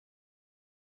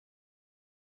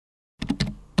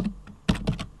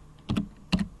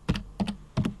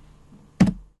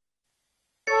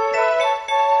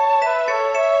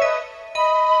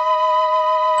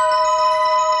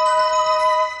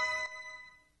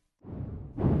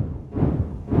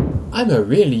I'm a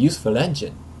really useful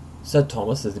engine, said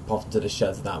Thomas as he puffed into the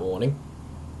sheds that morning.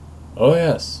 Oh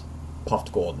yes,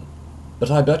 puffed Gordon, but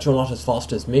I bet you're not as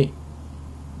fast as me.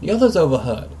 The others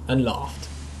overheard and laughed.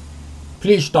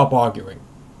 Please stop arguing,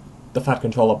 the Fat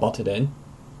Controller butted in.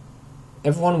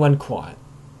 Everyone went quiet.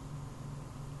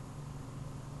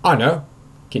 I know,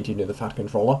 continued the Fat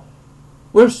Controller.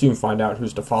 We'll soon find out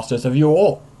who's the fastest of you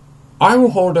all. I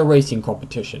will hold a racing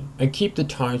competition and keep the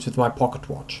times with my pocket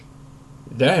watch.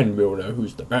 Then we'll know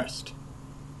who's the best.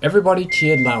 Everybody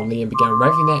cheered loudly and began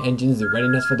revving their engines in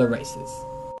readiness for the races.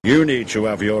 You need to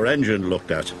have your engine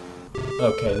looked at.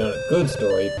 Okay, not a good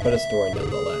story, but a story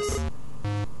nonetheless.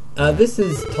 This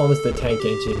is Thomas the Tank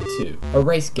Engine 2, a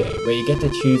race game where you get to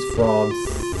choose from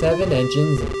 7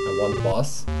 engines and 1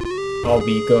 boss. I'll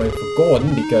be going for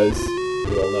Gordon because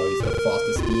we all know he's the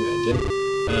fastest steam engine.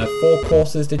 4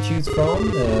 courses to choose from.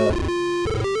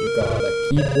 You've got a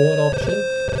keyboard option.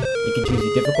 You can choose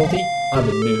your difficulty. I'm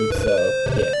a noob, so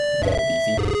yeah, go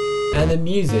easy. And the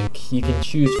music you can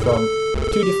choose from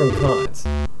 2 different kinds.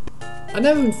 I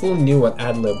never even fully knew what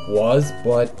ad-lib was,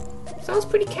 but sounds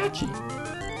pretty catchy.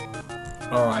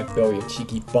 Alright, Bill, you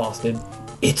cheeky bastard.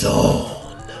 It's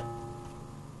on!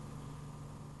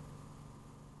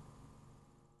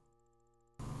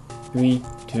 Three,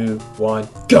 2, 1,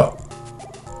 go!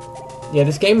 Yeah,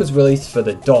 this game was released for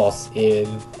the DOS in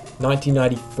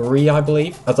 1993, I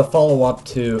believe, as a follow-up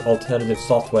to Alternative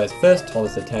Software's first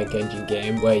Thomas the Tank Engine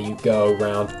game, where you go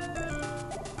around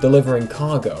delivering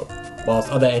cargo, whilst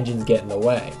other engines get in the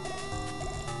way.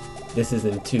 This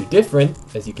isn't too different,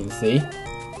 as you can see.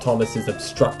 Thomas is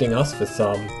obstructing us for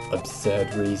some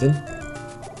absurd reason.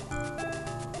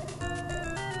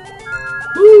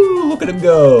 Woo! Look at him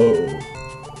go!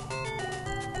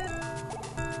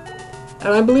 And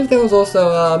I believe there was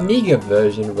also an Amiga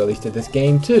version released of this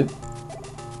game too.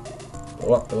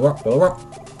 Go up, go up, go up.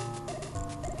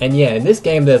 And yeah, in this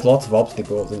game there's lots of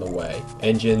obstacles in the way.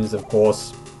 Engines, of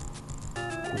course.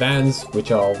 Vans,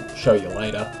 which I'll show you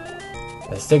later.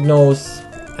 There's signals,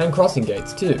 and crossing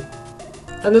gates too.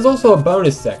 And there's also a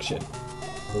bonus section.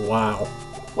 Wow.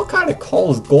 What kind of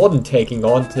coal is Gordon taking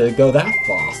on to go that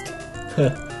fast?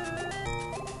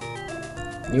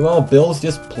 Meanwhile, Bill's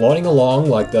just plodding along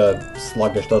like the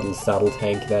sluggish little saddle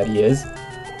tank that he is.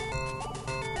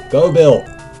 Go, Bill!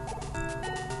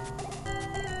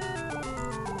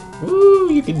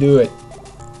 Woo, you can do it!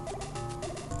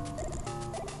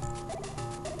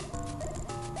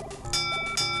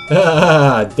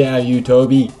 Ah, damn you,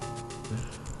 Toby!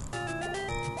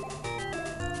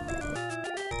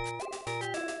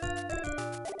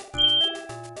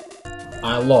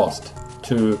 I lost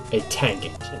to a tank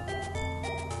engine.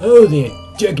 Oh, the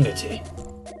indignity!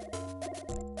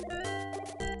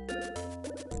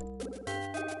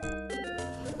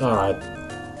 Alright,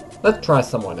 let's try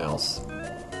someone else.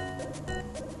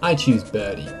 I choose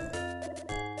Birdie.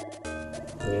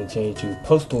 We're gonna change to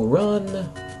Postal Run.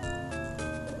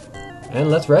 And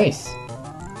let's race.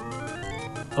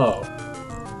 Oh,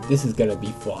 this is gonna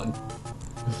be fun.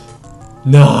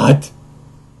 Not!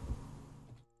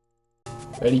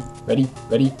 Ready, ready,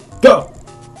 ready, go!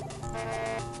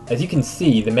 As you can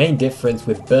see, the main difference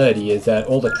with Birdie is that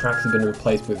all the tracks have been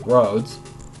replaced with roads,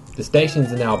 the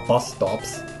stations are now bus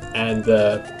stops, and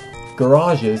the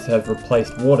garages have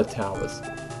replaced water towers.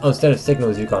 Oh, instead of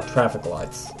signals, you've got traffic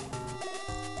lights.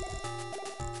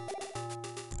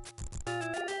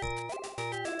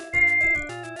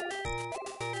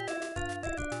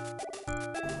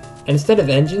 And instead of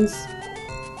engines,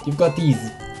 you've got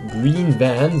these green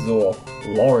vans, or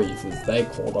lorries as they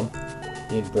call them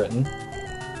in Britain,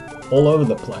 all over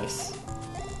the place.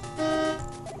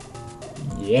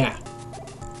 Yeah.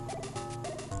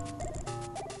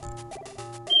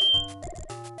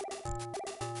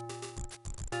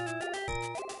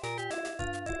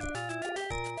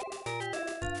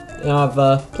 Now,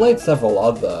 I've played several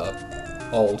other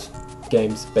old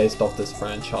games based off this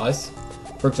franchise.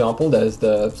 For example, there's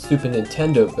the Super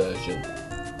Nintendo version,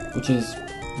 which is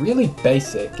really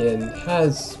basic and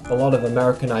has a lot of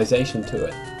Americanization to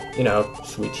it. You know,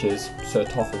 switches, Sir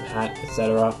Topham Hatt,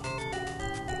 etc.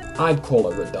 I'd call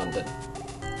it redundant.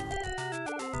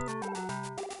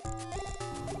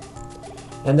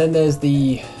 And then there's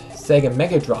the Sega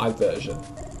Mega Drive version.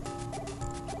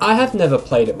 I have never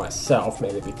played it myself,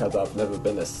 maybe because I've never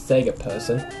been a Sega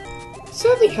person. It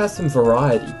certainly has some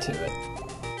variety to it.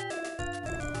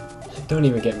 Don't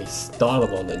even get me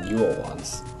started on the newer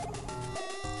ones.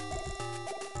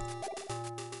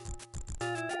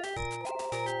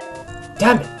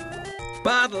 Damn it!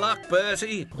 Bad luck,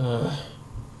 Bertie!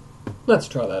 Let's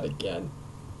try that again.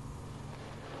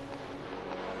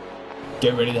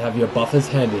 Get ready to have your buffers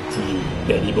handed to you,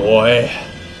 Benny boy.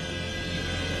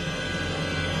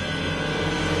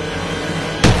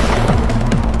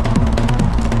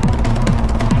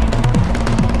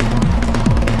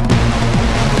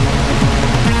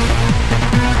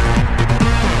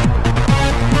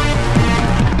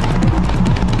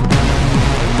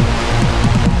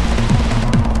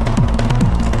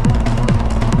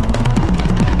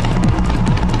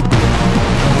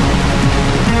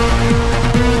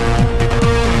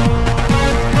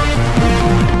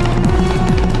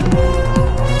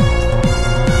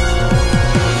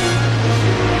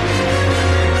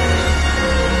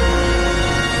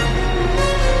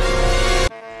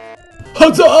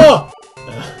 Huzzah!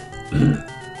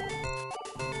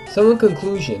 So in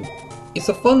conclusion, it's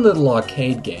a fun little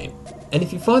arcade game, and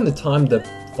if you find the time to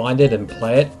find it and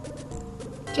play it,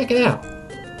 check it out.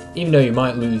 Even though you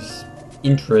might lose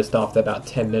interest after about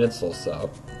 10 minutes or so.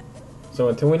 So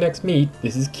until we next meet,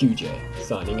 this is QJ,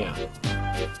 signing out.